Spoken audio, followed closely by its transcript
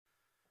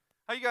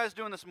How you guys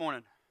doing this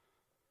morning?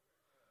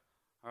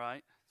 All right.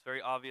 It's very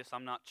obvious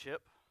I'm not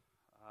Chip.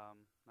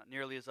 Not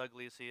nearly as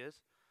ugly as he is.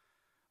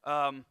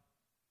 Thank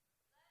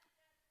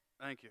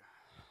you.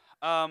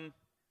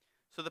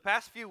 So the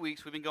past few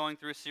weeks we've been going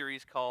through a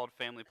series called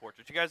Family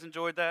Portraits. You guys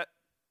enjoyed that?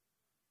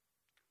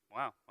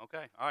 Wow.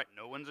 Okay. All right.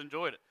 No one's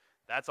enjoyed it.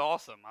 That's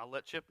awesome. I'll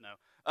let Chip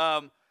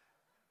know.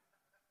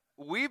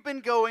 We've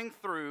been going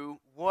through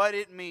what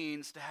it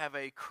means to have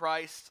a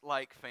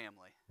Christ-like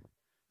family.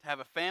 To have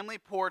a family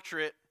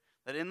portrait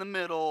that in the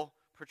middle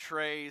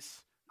portrays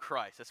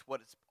Christ. That's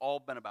what it's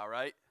all been about,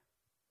 right?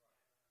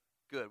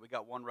 Good. We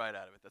got one right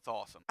out of it. That's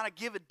awesome. I'm going to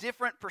give a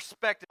different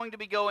perspective. I'm going to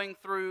be going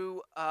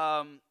through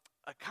a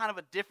kind of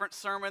a different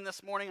sermon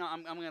this morning.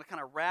 I'm going to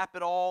kind of wrap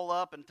it all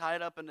up and tie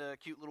it up into a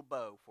cute little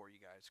bow for you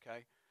guys,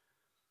 okay?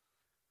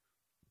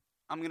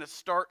 I'm going to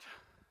start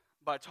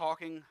by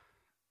talking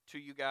to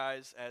you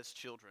guys as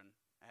children,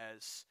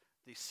 as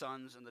the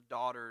sons and the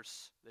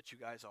daughters that you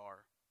guys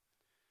are.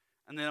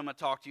 And then I'm going to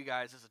talk to you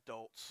guys as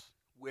adults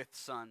with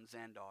sons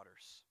and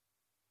daughters.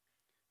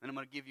 Then I'm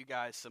going to give you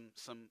guys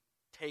some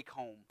take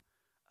home,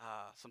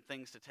 some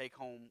things to take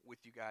home with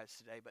you guys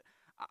today. But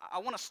I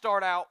want to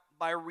start out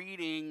by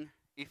reading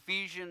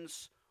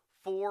Ephesians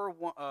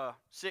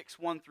 6,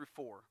 1 through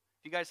 4.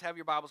 If you guys have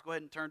your Bibles, go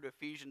ahead and turn to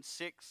Ephesians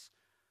 6,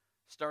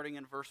 starting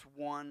in verse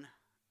 1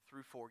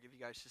 through 4. Give you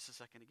guys just a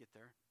second to get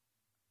there.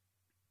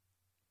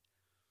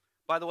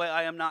 By the way,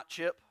 I am not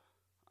Chip.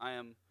 I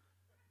am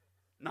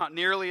not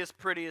nearly as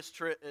pretty as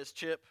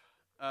Chip.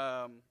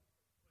 Yeah.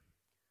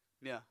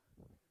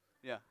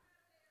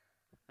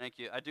 Thank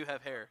you. I do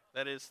have hair.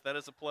 That is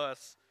a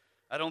plus.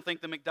 I don't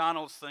think the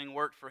McDonald's thing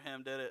worked for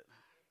him, did it?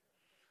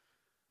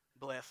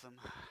 Bless him.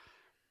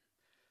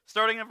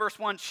 Starting in verse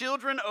 1,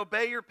 children,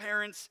 obey your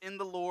parents in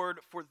the Lord,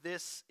 for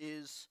this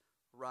is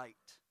right.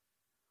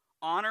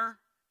 Honor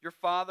your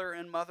father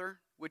and mother,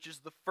 which is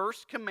the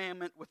first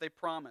commandment with a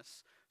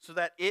promise, so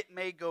that it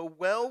may go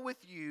well with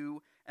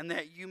you and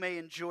that you may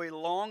enjoy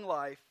long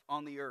life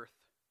on the earth.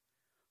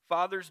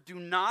 Fathers, do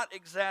not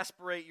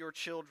exasperate your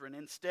children.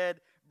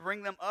 Instead,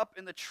 bring them up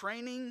in the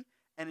training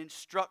and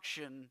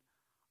instruction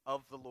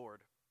of the Lord.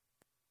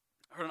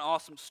 I heard an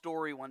awesome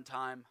story one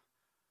time.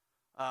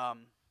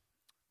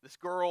 This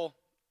girl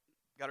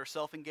got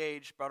herself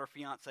engaged, brought her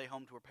fiancé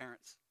home to her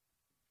parents.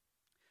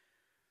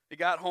 He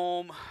got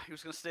home. He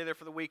was going to stay there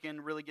for the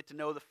weekend, really get to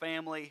know the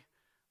family.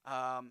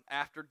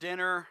 After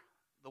dinner,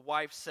 the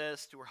wife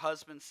says to her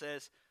husband,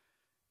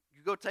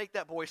 you go take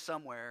that boy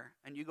somewhere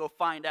and you go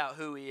find out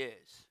who he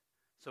is.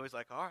 So he's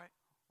like, all right.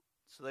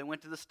 So they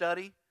went to the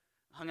study,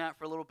 hung out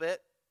for a little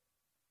bit.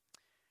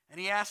 And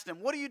he asked him,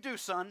 what do you do,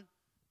 son?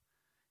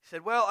 He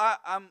said, well,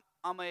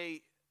 I'm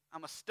a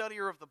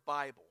studier of the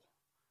Bible.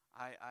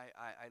 I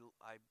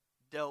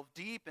delve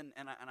deep and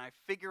I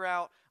figure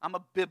out, I'm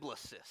a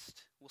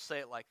biblicist. We'll say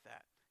it like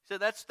that. He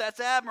said, that's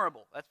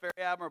admirable. That's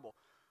very admirable.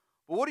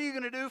 But what are you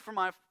going to do for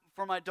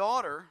my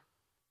daughter?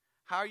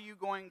 How are you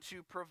going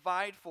to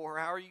provide for her?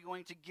 How are you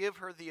going to give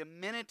her the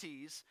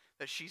amenities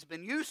that she's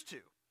been used to?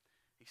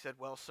 He said,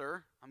 well,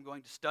 sir, I'm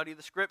going to study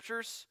the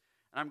scriptures,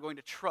 and I'm going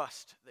to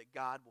trust that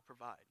God will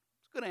provide.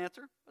 It's a good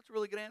answer. That's a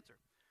really good answer.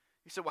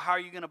 He said, well, how are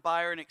you going to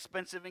buy her an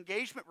expensive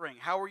engagement ring?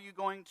 How are you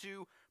going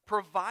to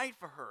provide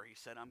for her? He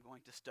said, I'm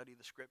going to study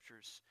the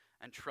scriptures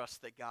and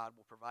trust that God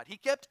will provide. He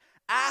kept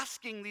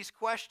asking these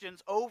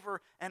questions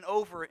over and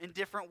over in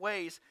different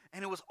ways,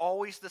 and it was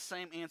always the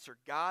same answer.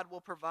 God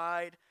will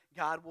provide,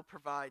 God will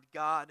provide,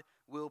 God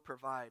will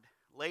provide.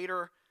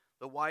 Later,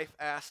 the wife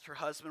asked her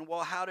husband,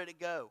 well, how did it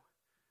go?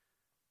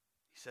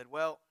 He said,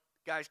 well,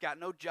 guy's got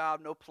no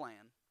job, no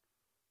plan,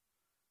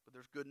 but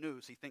there's good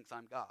news. He thinks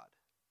I'm God.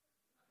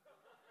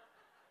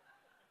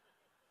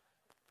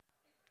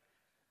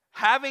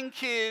 Having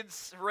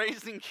kids,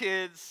 raising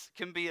kids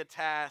can be a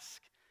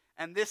task,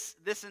 and this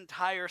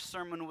entire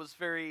sermon was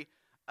it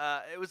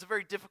was a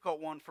very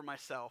difficult one for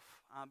myself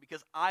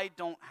because I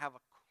don't have a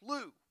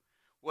clue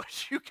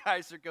what you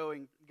guys are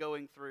going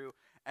through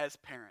as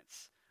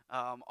parents.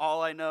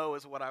 All I know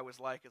is what I was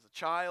like as a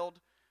child.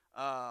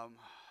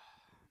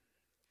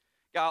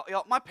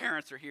 Y'all, my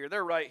parents are here.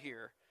 They're right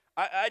here.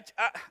 I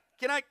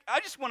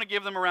just want to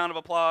give them a round of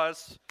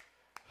applause.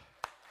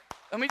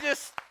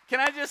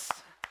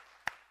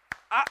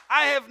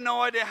 I have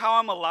no idea how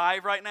I'm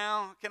alive right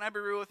now. Can I be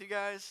real with you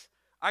guys?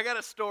 I got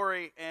a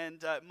story,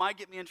 and it might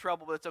get me in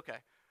trouble, but it's okay.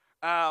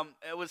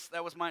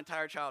 That was my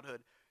entire childhood.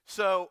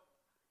 So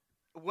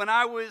when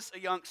I was a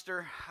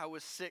youngster, I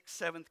was 6th,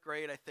 7th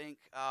grade, I think.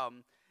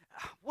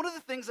 One of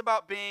the things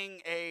about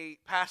being a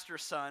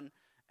pastor's son,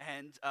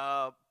 and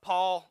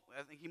Paul,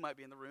 I think he might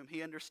be in the room,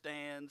 he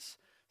understands.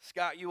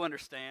 Scott, you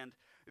understand.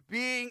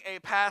 Being a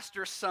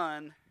pastor's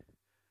son,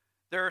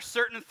 there are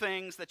certain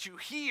things that you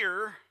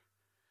hear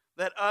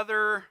that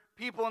other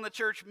people in the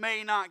church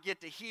may not get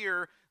to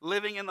hear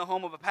living in the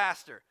home of a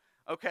pastor,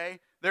 okay?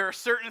 There are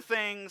certain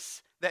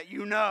things that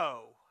you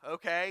know,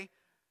 okay?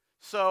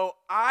 So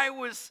I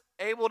was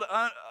able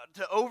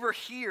to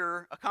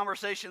overhear a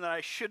conversation that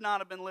I should not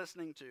have been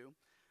listening to,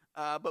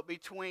 but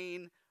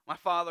between my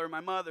father and my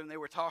mother, and they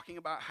were talking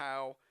about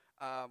how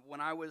when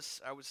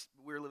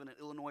we were living in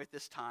Illinois at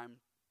this time.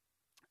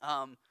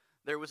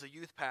 There was a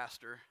youth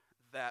pastor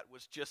that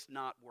was just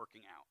not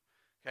working out.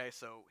 Okay,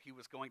 so he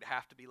was going to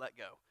have to be let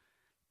go,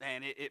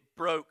 and it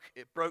broke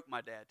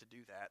my dad to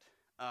do that.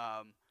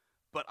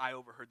 But I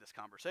overheard this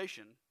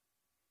conversation,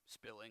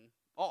 spilling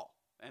all,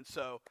 and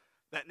so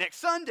that next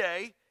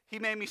Sunday he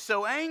made me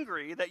so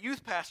angry that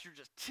youth pastor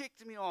just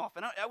ticked me off,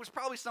 and that was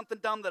probably something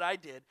dumb that I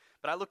did.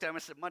 But I looked at him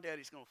and said, "My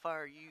daddy's going to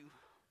fire you."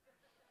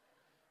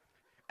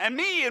 And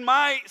me, in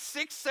my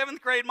 6th,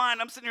 7th grade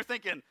mind, I'm sitting here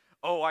thinking,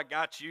 "Oh, I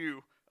got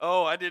you.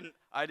 Oh, I didn't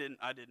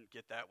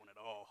get that one at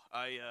all.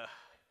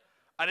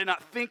 I did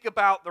not think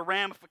about the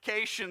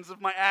ramifications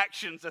of my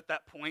actions at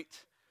that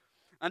point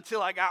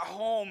until I got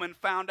home and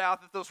found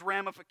out that those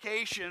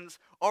ramifications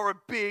are a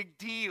big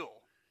deal."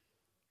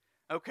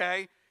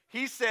 Okay?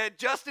 He said,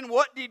 "Justin,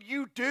 what did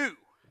you do?"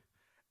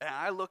 And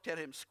I looked at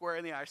him square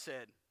in the eye and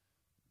said,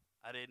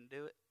 "I didn't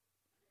do it."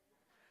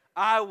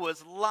 I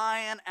was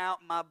lying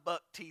out my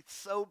buck teeth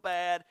so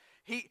bad.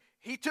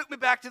 He took me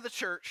back to the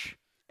church,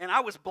 and I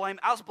was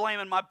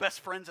blaming my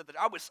best friends at the.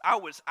 I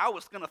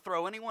was going to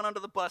throw anyone under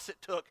the bus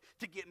it took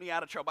to get me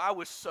out of trouble. I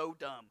was so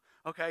dumb.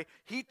 Okay,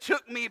 he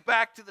took me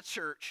back to the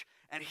church,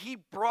 and he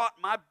brought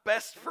my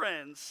best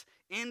friends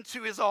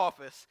into his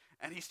office,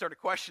 and he started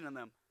questioning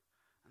them,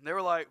 and they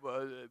were like,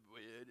 "Well,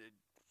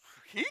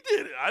 he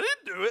did it. I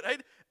didn't do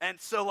it." And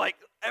so, like,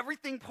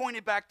 everything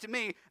pointed back to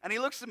me, and he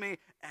looks at me,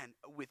 and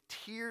with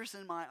tears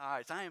in my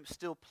eyes, I am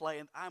still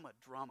playing. I'm a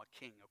drama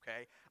king,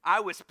 okay? I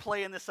was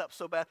playing this up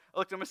so bad. I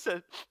looked at him and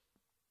said,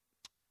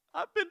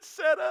 "I've been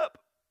set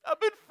up. I've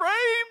been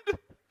framed.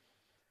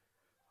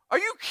 Are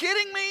you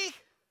kidding me?"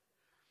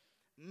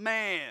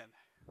 Man,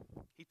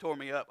 he tore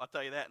me up, I'll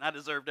tell you that, and I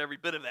deserved every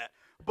bit of that.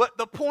 But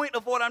the point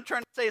of what I'm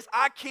trying to say is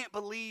I can't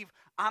believe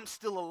I'm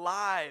still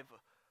alive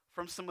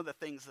from some of the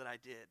things that I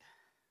did.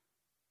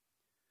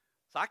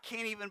 So I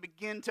can't even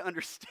begin to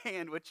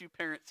understand what you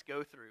parents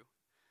go through.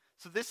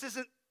 So this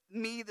isn't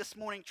me this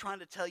morning trying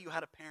to tell you how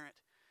to parent.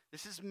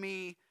 This is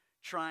me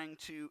trying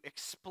to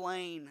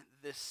explain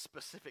this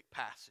specific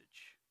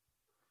passage.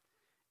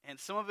 And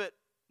some of it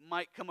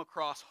might come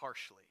across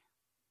harshly.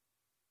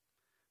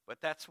 But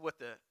that's what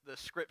the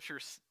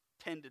scriptures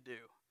tend to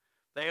do.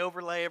 They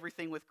overlay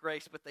everything with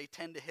grace, but they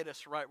tend to hit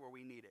us right where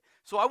we need it.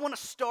 So I want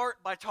to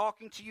start by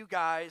talking to you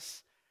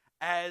guys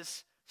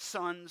as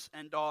sons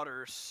and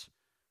daughters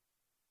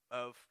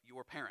of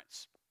your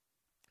parents.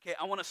 Okay,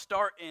 I want to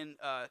start in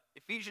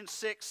Ephesians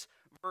 6,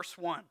 verse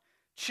 1.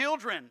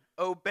 "Children,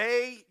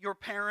 obey your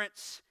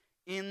parents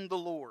in the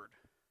Lord,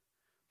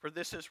 for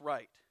this is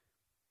right.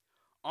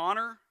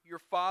 Honor your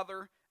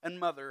father and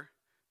mother.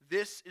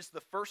 This is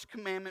the first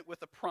commandment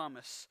with a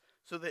promise,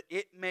 so that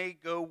it may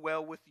go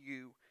well with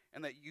you,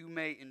 and that you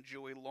may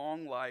enjoy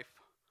long life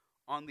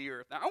on the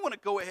earth." Now, I want to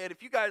go ahead,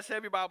 if you guys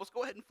have your Bibles,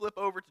 go ahead and flip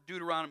over to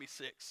Deuteronomy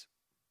 6.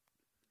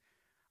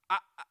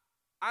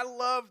 I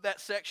love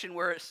that section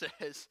where it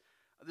says,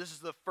 this is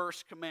the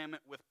first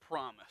commandment with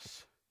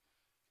promise.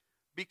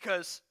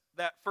 Because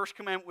that first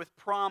commandment with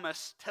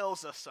promise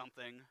tells us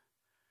something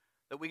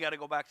that we got to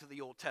go back to the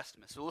Old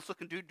Testament. So let's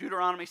look in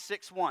Deuteronomy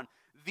 6:1.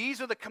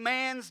 "These are the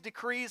commands,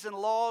 decrees, and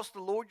laws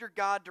the Lord your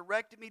God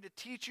directed me to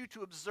teach you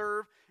to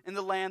observe in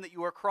the land that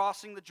you are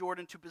crossing the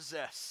Jordan to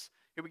possess."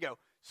 Here we go.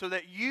 "So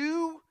that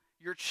you,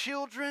 your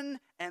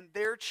children, and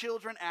their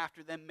children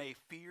after them may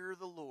fear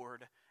the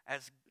Lord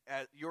as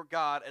your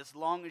God as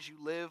long as you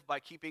live by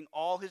keeping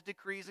all his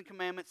decrees and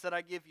commandments that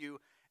I give you,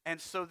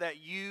 and so that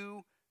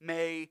you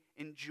may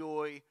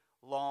enjoy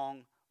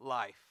long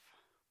life."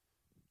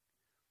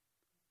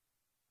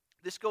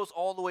 This goes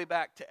all the way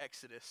back to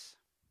Exodus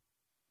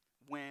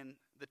when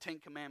the 10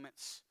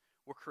 Commandments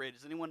were created.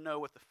 Does anyone know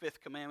what the 5th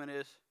commandment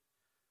is?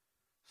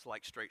 It's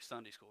like straight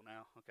Sunday school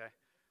now, okay?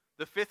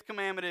 The 5th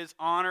commandment is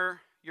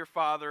honor your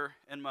father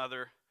and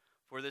mother,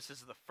 for this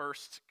is the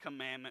first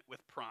commandment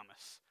with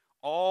promise.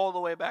 All the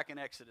way back in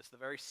Exodus, the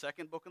very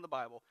second book in the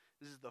Bible,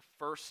 this is the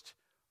first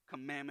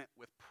commandment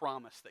with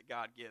promise that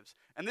God gives.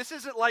 And this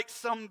isn't like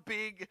some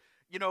big,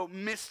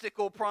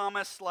 mystical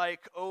promise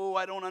like, "Oh,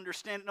 I don't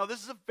understand it." No,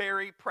 this is a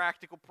very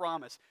practical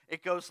promise.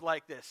 It goes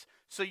like this: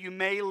 "So you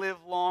may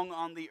live long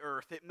on the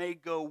earth. It may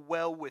go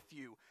well with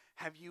you."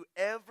 Have you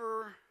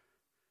ever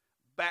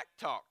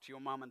back-talked to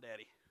your mom and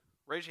daddy?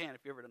 Raise your hand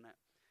if you've ever done that.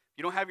 If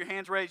you don't have your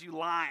hands raised, you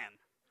lying.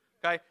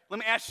 Okay? Let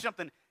me ask you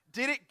something.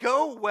 Did it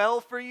go well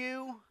for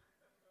you?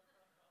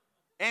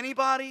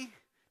 Anybody?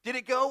 Did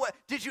it go?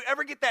 Did you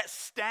ever get that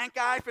stank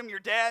eye from your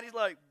dad? He's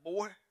like,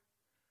 "Boy."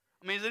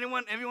 I mean,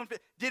 everyone,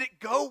 did it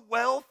go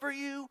well for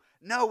you?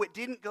 No, it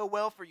didn't go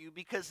well for you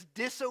because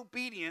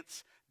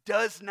disobedience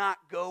does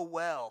not go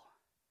well.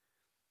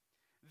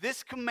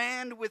 This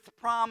command with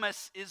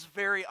promise is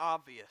very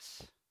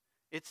obvious.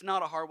 It's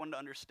not a hard one to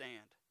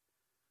understand.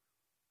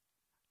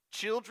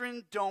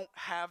 Children don't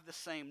have the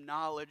same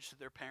knowledge that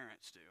their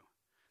parents do.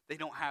 They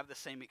don't have the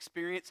same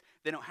experience.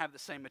 They don't have the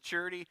same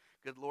maturity.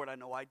 Good Lord, I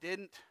know I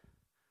didn't.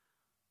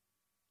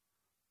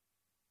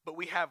 But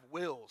we have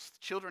wills.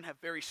 Children have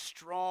very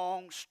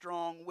strong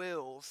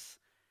wills.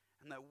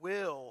 And that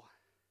will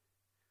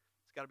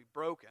It's got to be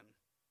broken.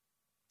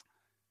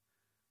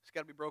 It's got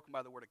to be broken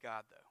by the Word of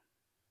God, though.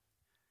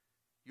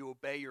 You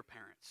obey your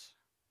parents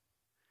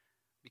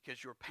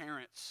because your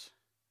parents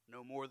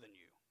know more than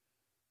you.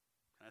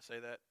 Can I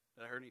say that?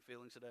 Did I hurt any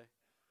feelings today?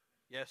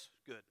 Yes?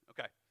 Good.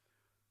 Okay.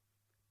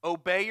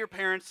 Obey your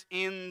parents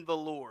in the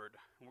Lord.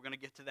 We're going to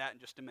get to that in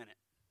just a minute.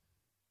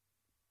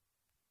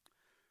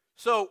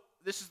 So,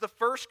 this is the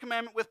first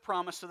commandment with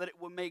promise so that it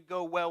may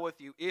go well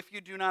with you. If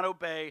you do not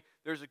obey,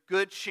 there's a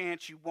good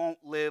chance you won't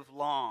live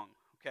long.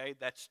 Okay?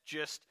 That's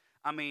just,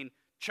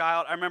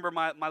 child. I remember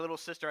my little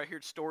sister, I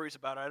heard stories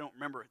about her. I don't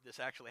remember this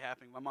actually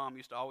happening. My mom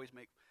used to always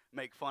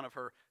make fun of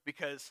her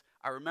because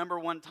I remember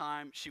one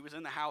time she was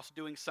in the house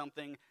doing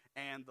something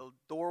and the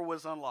door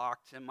was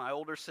unlocked, and my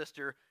older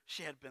sister,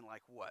 she had been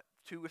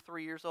 2 or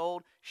 3 years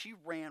old. She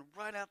ran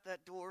right out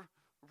that door,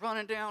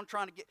 running down,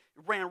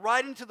 ran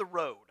right into the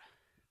road.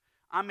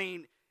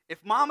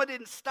 If Mama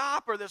didn't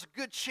stop her, there's a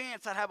good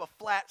chance I'd have a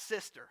flat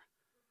sister.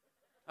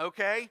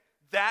 Okay?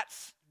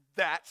 That's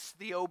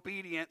the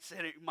obedience,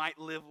 and it might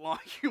live long.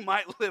 You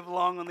might live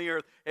long on the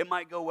earth. It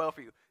might go well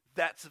for you.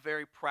 That's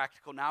very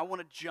practical. Now I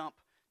want to jump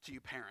to you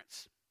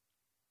parents.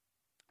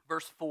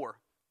 Verse 4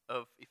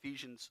 of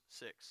Ephesians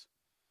 6.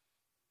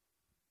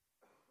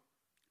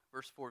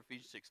 Verse 4 of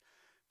Ephesians 6.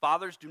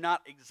 Fathers, do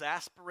not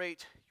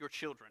exasperate your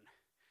children.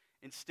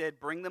 Instead,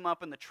 bring them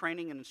up in the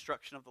training and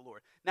instruction of the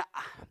Lord. Now,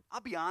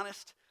 I'll be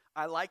honest.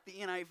 I like the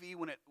NIV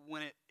when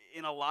it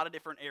in a lot of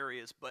different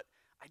areas, but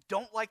I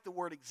don't like the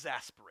word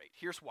exasperate.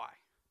 Here's why.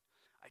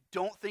 I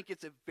don't think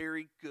it's a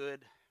very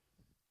good,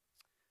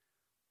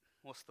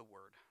 what's the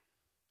word?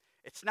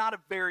 It's not a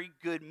very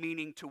good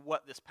meaning to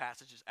what this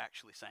passage is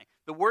actually saying.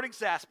 The word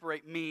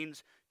exasperate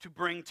means to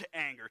bring to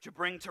anger, to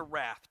bring to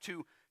wrath,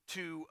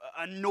 to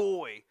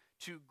annoy,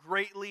 to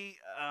greatly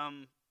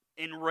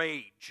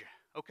enrage,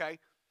 okay?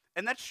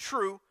 And that's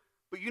true,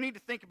 but you need to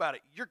think about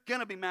it. You're going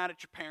to be mad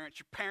at your parents.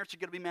 Your parents are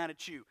going to be mad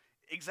at you.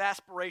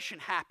 Exasperation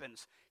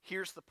happens.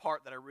 Here's the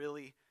part that I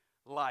really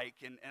like,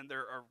 and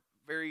there are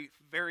very,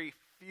 very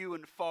few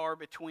and far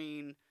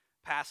between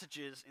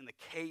passages in the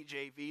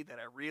KJV that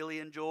I really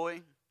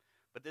enjoy,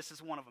 but this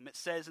is one of them. It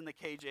says in the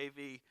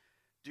KJV,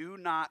 do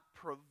not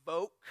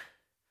provoke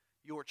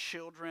your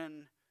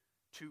children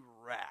to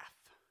wrath.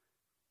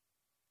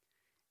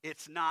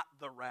 It's not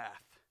the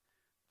wrath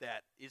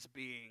that is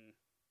being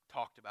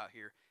talked about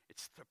here.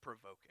 It's the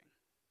provoking.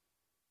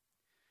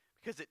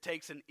 Because it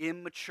takes an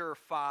immature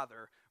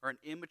father or an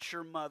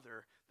immature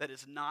mother that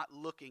is not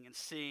looking and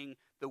seeing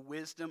the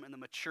wisdom and the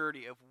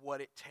maturity of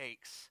what it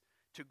takes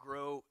to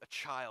grow a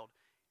child.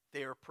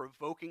 They are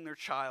provoking their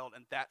child,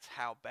 and that's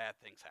how bad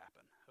things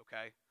happen,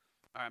 okay?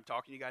 All right, I'm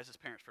talking to you guys as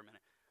parents for a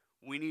minute.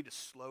 We need to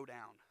slow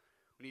down.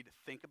 We need to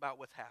think about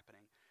what's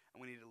happening,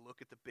 and we need to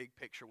look at the big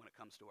picture when it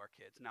comes to our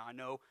kids. Now, I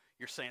know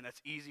you're saying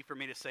that's easy for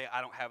me to say. I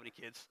don't have any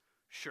kids.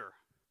 Sure,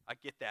 I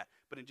get that.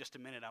 But in just a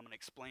minute, I'm going to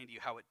explain to you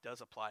how it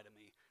does apply to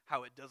me,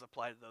 how it does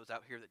apply to those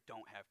out here that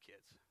don't have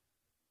kids.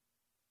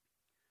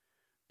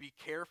 Be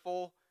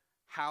careful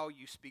how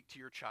you speak to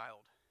your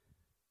child.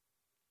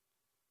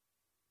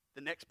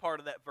 The next part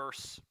of that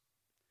verse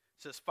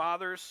says,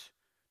 Fathers,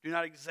 do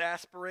not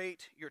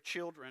exasperate your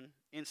children.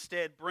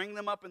 Instead, bring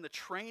them up in the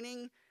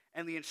training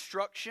and the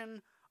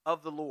instruction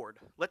of the Lord.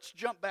 Let's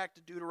jump back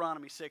to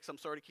Deuteronomy 6. I'm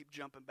sorry to keep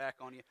jumping back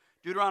on you.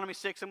 Deuteronomy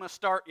 6, I'm going to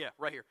start,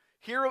 right here.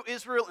 Hear, O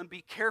Israel, and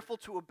be careful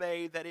to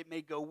obey, that it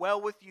may go well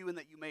with you, and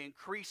that you may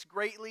increase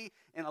greatly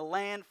in a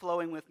land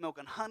flowing with milk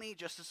and honey,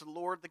 just as the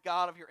Lord, the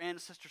God of your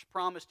ancestors,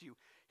 promised you.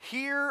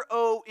 Hear,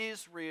 O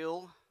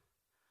Israel,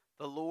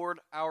 the Lord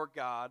our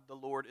God, the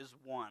Lord is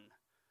one.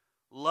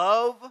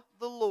 Love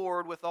the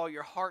Lord with all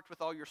your heart,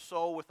 with all your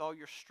soul, with all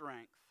your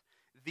strength.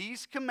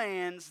 These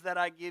commands that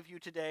I give you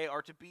today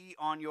are to be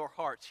on your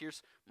hearts.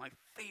 Here's my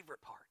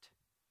favorite part.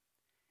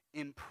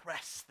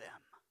 Impress them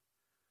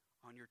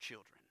on your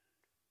children.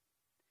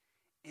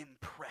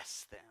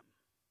 Impress them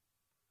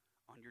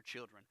on your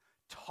children.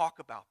 Talk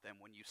about them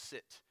when you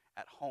sit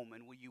at home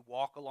and when you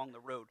walk along the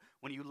road,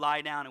 when you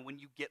lie down and when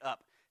you get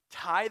up.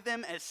 Tie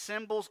them as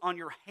symbols on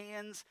your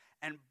hands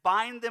and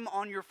bind them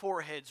on your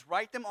foreheads.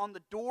 Write them on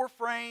the door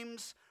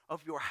frames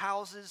of your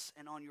houses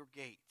and on your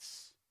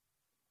gates.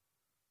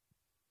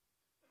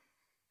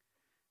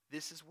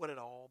 This is what it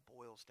all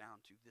boils down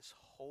to. This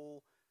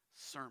whole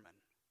sermon,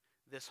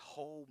 this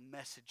whole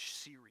message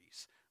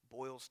series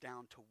boils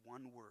down to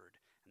one word,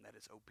 and that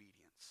is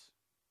obedience.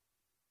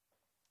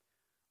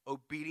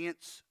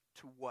 Obedience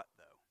to what,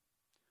 though?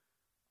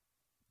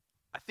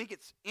 I think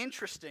it's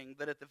interesting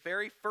that at the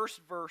very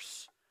first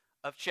verse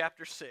of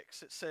chapter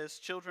 6, it says,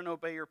 children,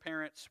 obey your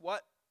parents,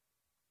 what?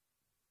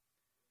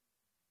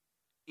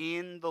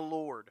 In the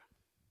Lord.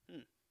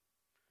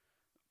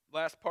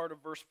 Last part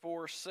of verse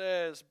 4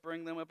 says,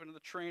 bring them up into the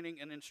training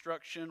and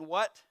instruction,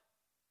 what?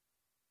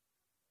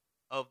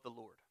 Of the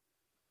Lord.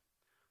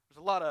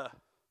 There's a lot of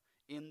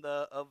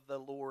of the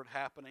Lord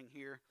happening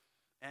here,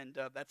 and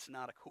that's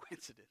not a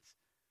coincidence.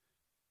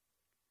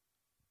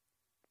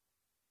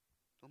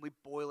 Let me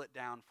boil it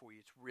down for you.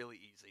 It's really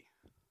easy.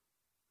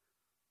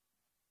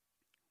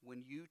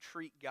 When you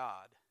treat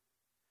God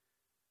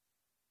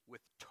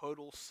with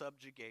total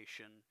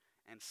subjugation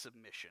and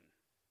submission.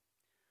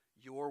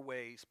 Your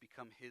ways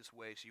become his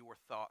ways. Your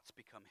thoughts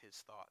become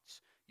his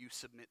thoughts. You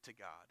submit to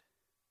God.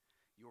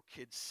 Your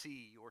kids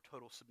see your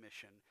total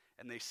submission,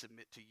 and they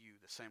submit to you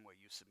the same way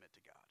you submit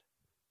to God.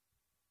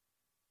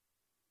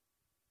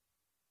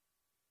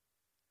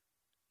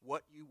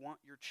 What you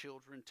want your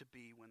children to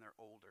be when they're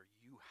older,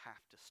 you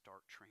have to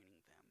start training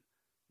them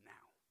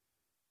now.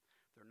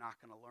 They're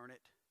not going to learn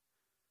it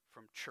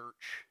from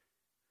church.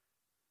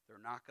 They're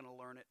not going to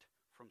learn it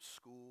from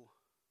school.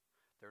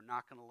 They're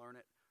not going to learn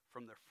it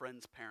from their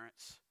friends'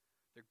 parents.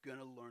 They're going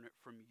to learn it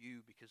from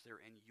you because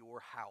they're in your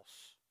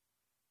house.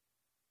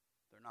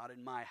 They're not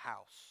in my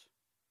house.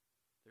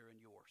 They're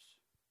in yours.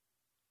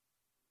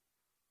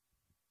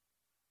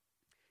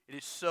 It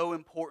is so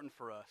important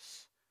for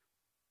us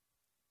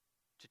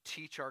to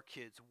teach our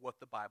kids what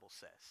the Bible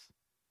says.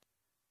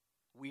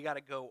 We got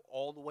to go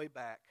all the way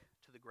back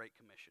to the Great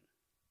Commission.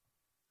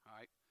 All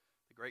right?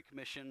 The Great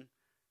Commission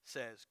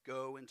says,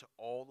 go into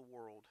all the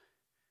world,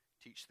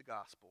 teach the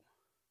gospel,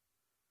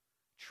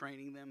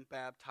 training them,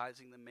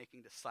 baptizing them,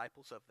 making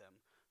disciples of them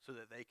so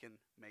that they can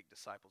make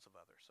disciples of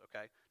others,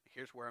 okay?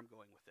 Here's where I'm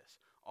going with this.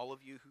 All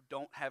of you who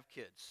don't have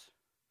kids,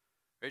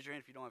 raise your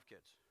hand if you don't have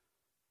kids.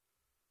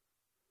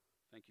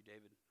 Thank you,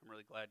 David. I'm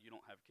really glad you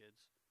don't have kids.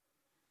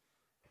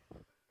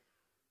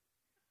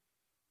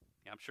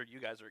 Yeah, I'm sure you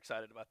guys are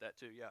excited about that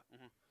too, yeah.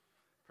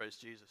 Praise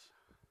Jesus.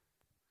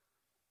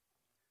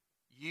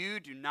 You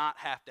do not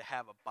have to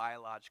have a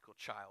biological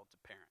child to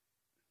parent.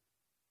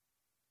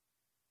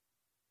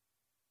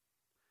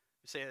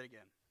 Let me say that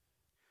again.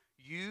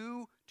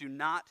 You do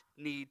not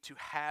need to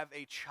have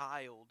a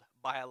child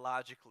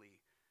biologically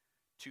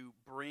to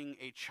bring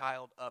a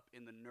child up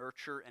in the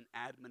nurture and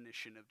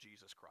admonition of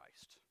Jesus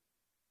Christ.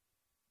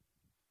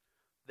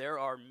 There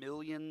are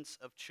millions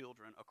of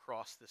children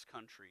across this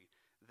country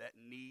that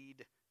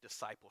need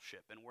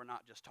discipleship. And we're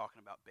not just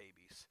talking about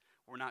babies.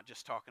 We're not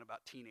just talking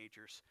about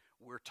teenagers.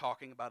 We're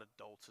talking about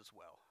adults as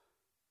well.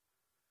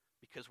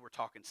 Because we're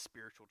talking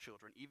spiritual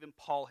children. Even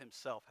Paul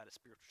himself had a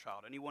spiritual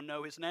child. Anyone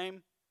know his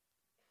name?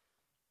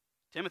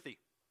 Timothy.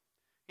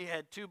 He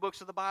had 2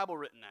 books of the Bible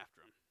written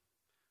after him.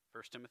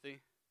 1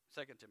 Timothy,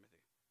 2 Timothy.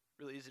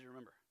 Really easy to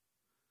remember.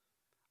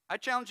 I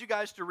challenge you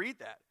guys to read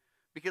that.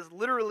 Because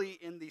literally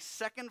in the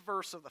 2nd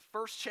verse of the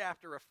 1st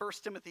chapter of 1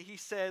 Timothy, he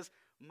says,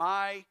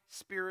 my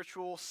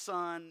spiritual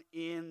son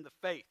in the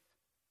faith.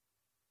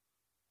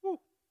 Woo.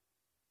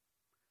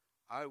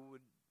 I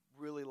would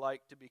really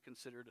like to be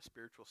considered a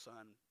spiritual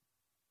son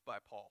by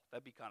Paul.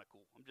 That'd be kind of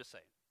cool. I'm just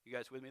saying. You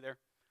guys with me there?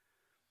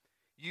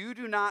 You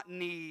do not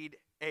need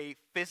a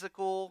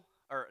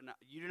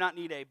you do not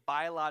need a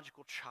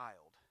biological child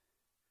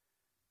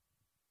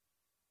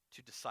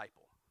to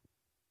disciple.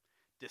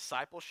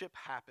 Discipleship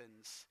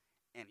happens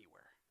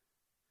anywhere.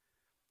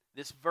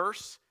 This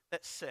verse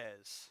that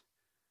says,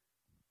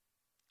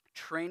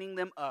 training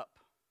them up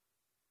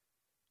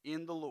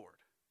in the Lord,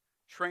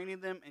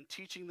 training them and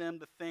teaching them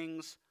the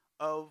things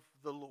of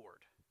the Lord,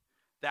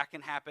 that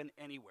can happen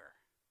anywhere.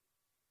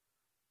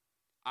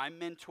 I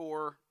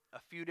mentor a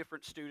few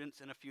different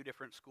students in a few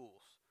different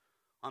schools.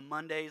 On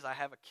Mondays, I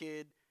have a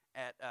kid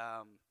at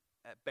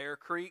Bear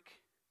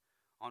Creek.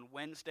 On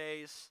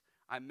Wednesdays,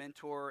 I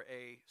mentor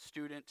a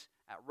student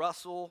at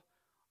Russell.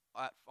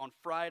 On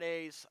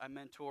Fridays, I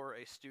mentor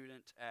a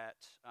student at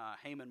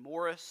Heyman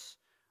Morris.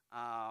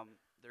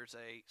 There's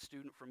a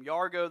student from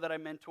Yargo that I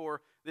mentor.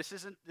 This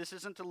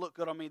isn't to look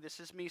good on me. This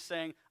is me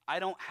saying, I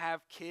don't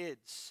have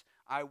kids.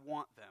 I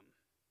want them.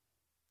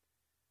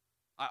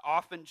 I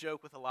often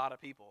joke with a lot of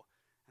people,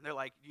 and they're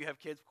like, do you have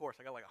kids? Of course.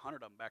 I got like 100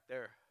 of them back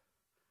there.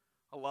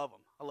 I love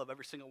them. I love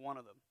every single one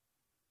of them.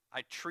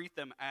 I treat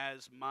them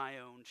as my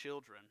own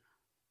children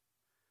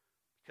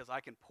because I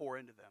can pour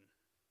into them.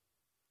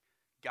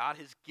 God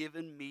has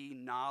given me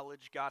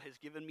knowledge. God has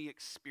given me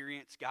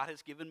experience. God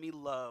has given me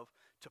love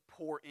to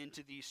pour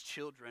into these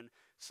children.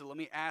 So let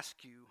me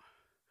ask you,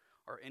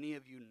 are any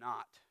of you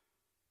not?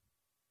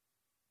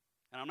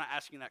 And I'm not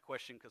asking that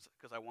question because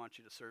I want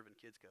you to serve in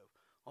Kids Cove,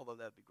 although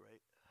that would be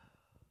great.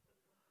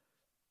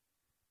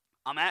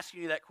 I'm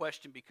asking you that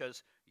question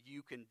because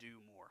you can do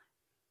more.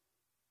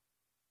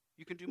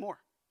 You can do more.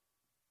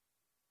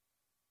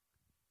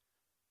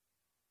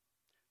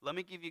 Let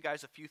me give you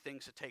guys a few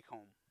things to take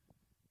home.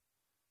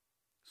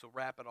 So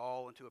wrap it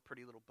all into a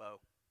pretty little bow.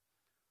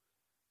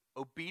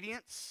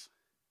 Obedience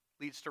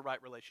leads to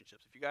right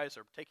relationships. If you guys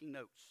are taking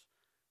notes,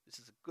 this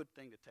is a good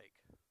thing to take.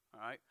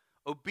 All right?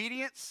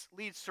 Obedience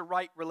leads to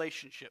right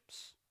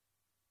relationships.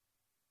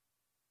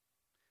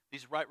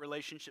 These right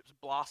relationships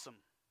blossom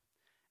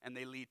and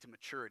they lead to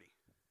maturity.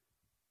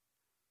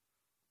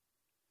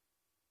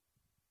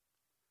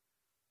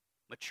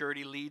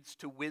 Maturity leads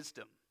to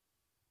wisdom.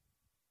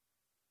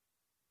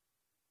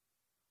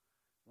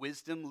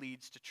 Wisdom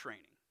leads to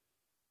training.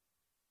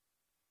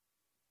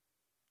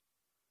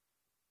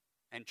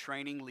 And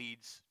training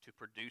leads to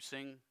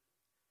producing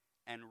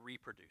and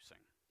reproducing.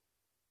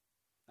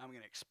 Now I'm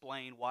going to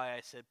explain why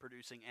I said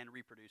producing and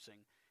reproducing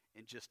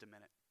in just a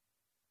minute.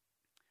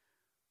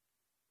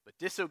 But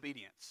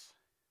disobedience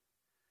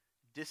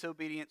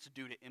Disobedience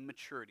due to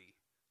immaturity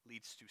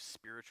leads to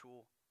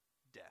spiritual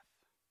death.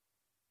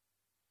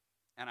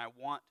 And I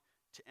want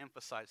to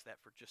emphasize that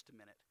for just a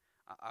minute.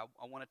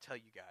 I want to tell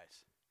you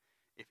guys,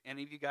 if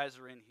any of you guys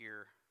are in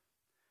here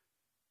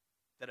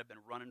that have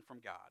been running from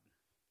God,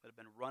 that have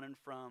been running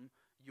from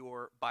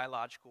your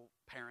biological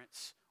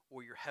parents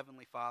or your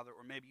heavenly Father,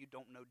 or maybe you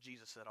don't know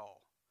Jesus at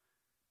all,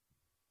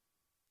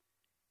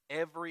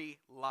 every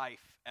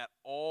life at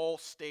all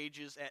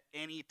stages at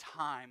any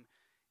time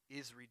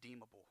is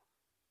redeemable.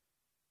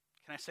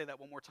 Can I say that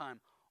one more time?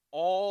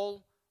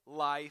 All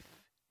life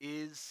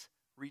is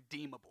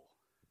redeemable.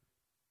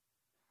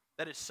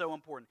 That is so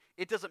important.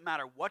 It doesn't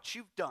matter what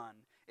you've done.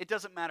 It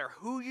doesn't matter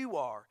who you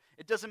are.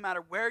 It doesn't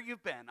matter where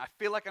you've been. I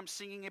feel like I'm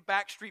singing a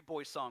Backstreet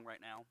Boys song right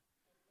now.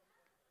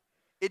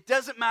 It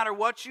doesn't matter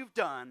what you've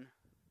done.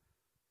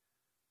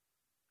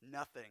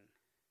 Nothing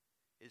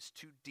is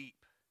too deep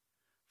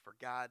for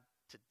God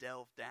to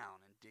delve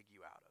down and dig you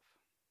out of.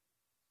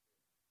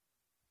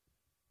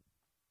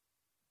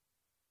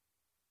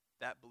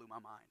 That blew my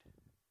mind.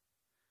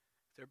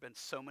 There have been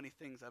so many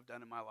things I've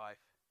done in my life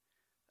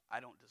I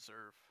don't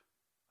deserve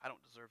the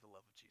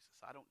love of Jesus.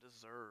 I don't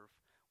deserve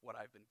what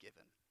I've been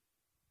given.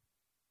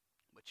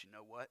 But you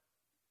know what?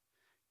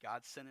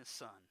 God sent his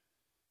Son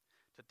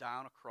to die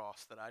on a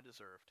cross that I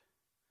deserved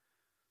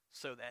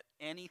so that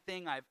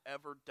anything I've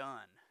ever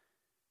done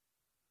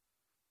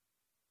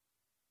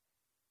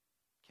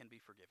can be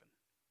forgiven.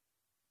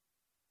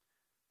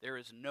 There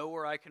is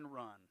nowhere I can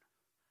run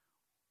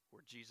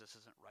where Jesus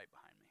isn't right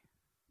behind me.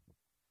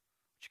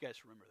 But you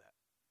guys remember that.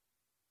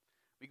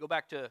 We go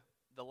back to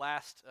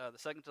the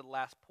second to the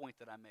last point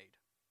that I made.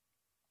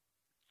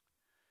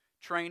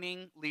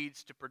 Training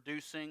leads to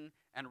producing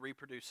and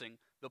reproducing.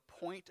 The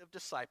point of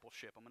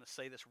discipleship, I'm going to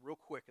say this real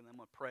quick and then I'm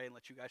going to pray and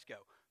let you guys go.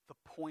 The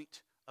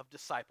point of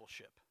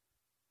discipleship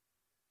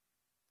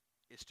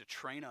is to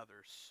train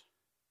others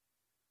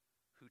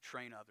who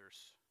train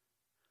others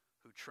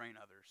who train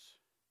others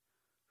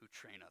who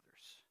train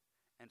others,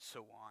 and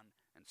so on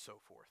and so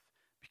forth.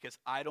 Because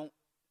I don't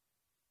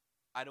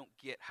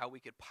get how we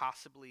could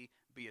possibly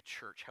be a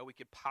church, how we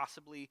could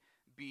possibly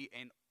be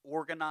an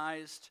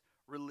organized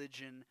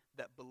religion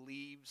that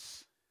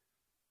believes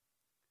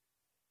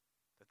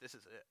that this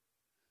is it.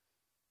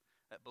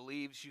 That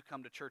believes you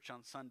come to church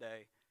on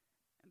Sunday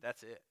and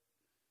that's it.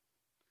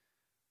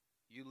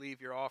 You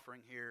leave your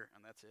offering here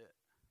and that's it.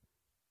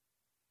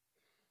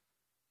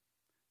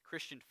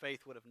 Christian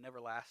faith would have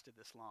never lasted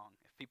this long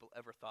if people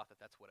ever thought that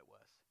that's what it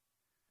was.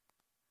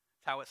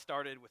 It's how it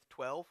started with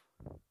 12.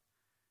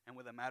 And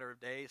with a matter of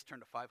days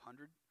turned to 500,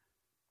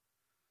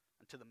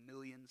 and to the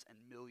millions and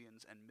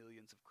millions and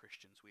millions of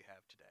Christians we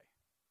have today.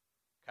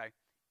 Okay?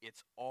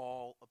 It's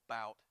all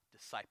about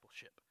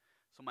discipleship.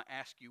 So I'm going to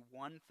ask you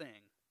one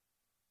thing.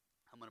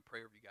 I'm going to pray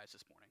over you guys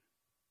this morning.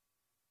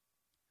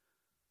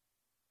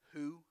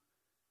 Who,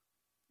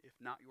 if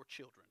not your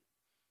children,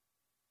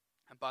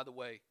 and by the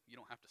way, you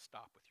don't have to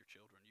stop with your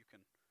children.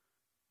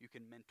 You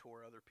can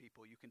mentor other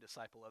people. You can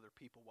disciple other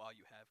people while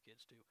you have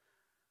kids too.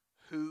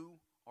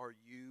 Who are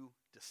you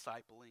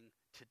discipling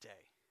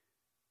today?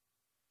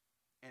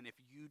 And if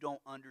you don't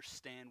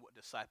understand what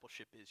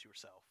discipleship is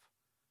yourself,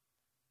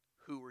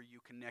 who are you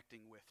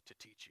connecting with to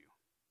teach you?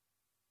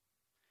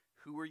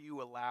 Who are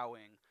you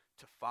allowing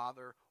to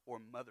father or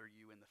mother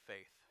you in the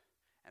faith?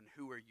 And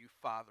who are you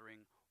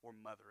fathering or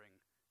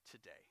mothering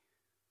today?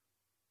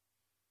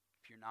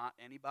 If you're not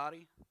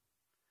anybody,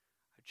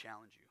 I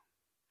challenge you.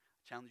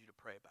 I challenge you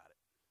to pray about it.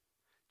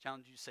 I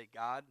challenge you to say,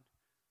 God,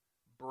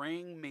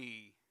 bring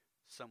me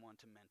someone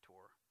to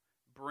mentor.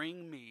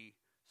 Bring me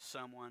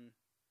someone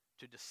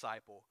to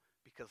disciple,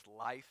 because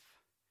life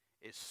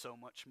is so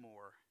much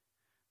more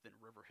than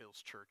River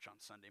Hills Church on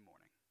Sunday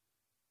morning.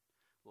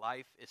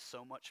 Life is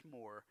so much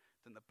more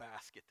than the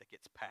basket that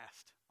gets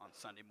passed on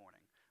Sunday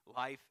morning.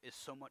 Life is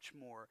so much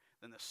more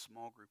than the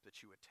small group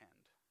that you attend.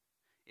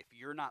 If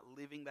you're not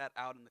living that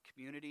out in the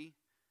community,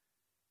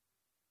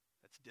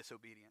 that's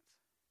disobedience.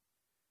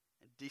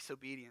 And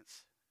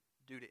disobedience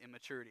due to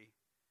immaturity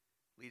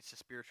leads to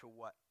spiritual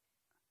what?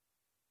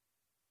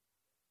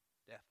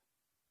 Death.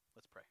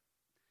 Let's pray.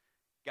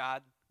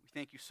 God, we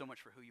thank you so much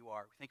for who you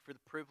are. We thank you for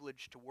the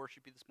privilege to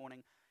worship you this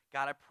morning.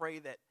 God, I pray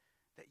that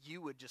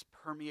you would just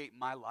permeate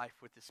my life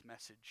with this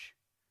message.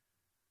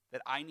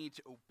 That I need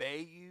to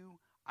obey you.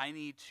 I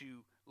need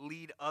to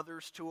lead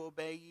others to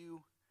obey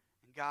you.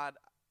 And God,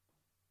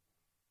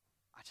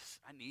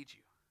 I need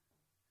you.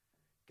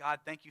 God,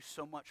 thank you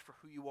so much for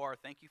who you are.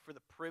 Thank you for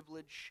the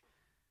privilege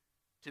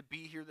to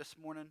be here this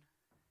morning.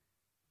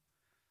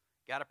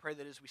 God, I pray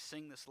that as we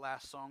sing this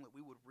last song, that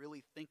we would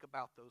really think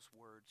about those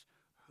words.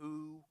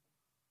 Who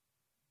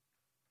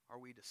are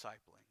we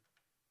discipling?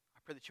 I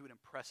pray that you would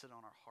impress it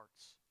on our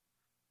hearts.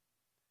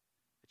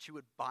 That you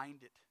would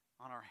bind it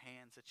on our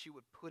hands. That you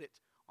would put it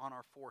on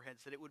our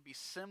foreheads. That it would be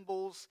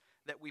symbols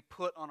that we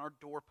put on our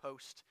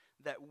doorpost.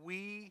 That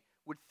we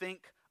would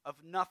think of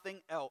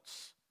nothing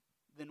else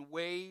than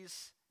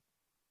ways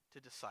to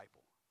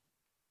disciple.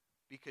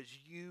 Because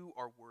you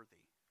are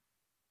worthy.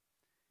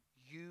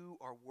 you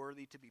are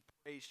worthy to be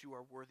praised. You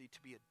are worthy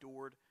to be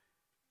adored.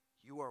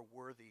 You are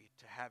worthy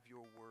to have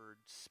your word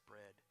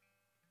spread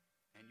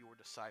and your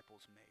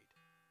disciples made.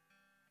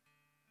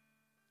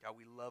 God,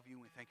 we love you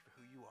and we thank you for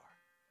who you are.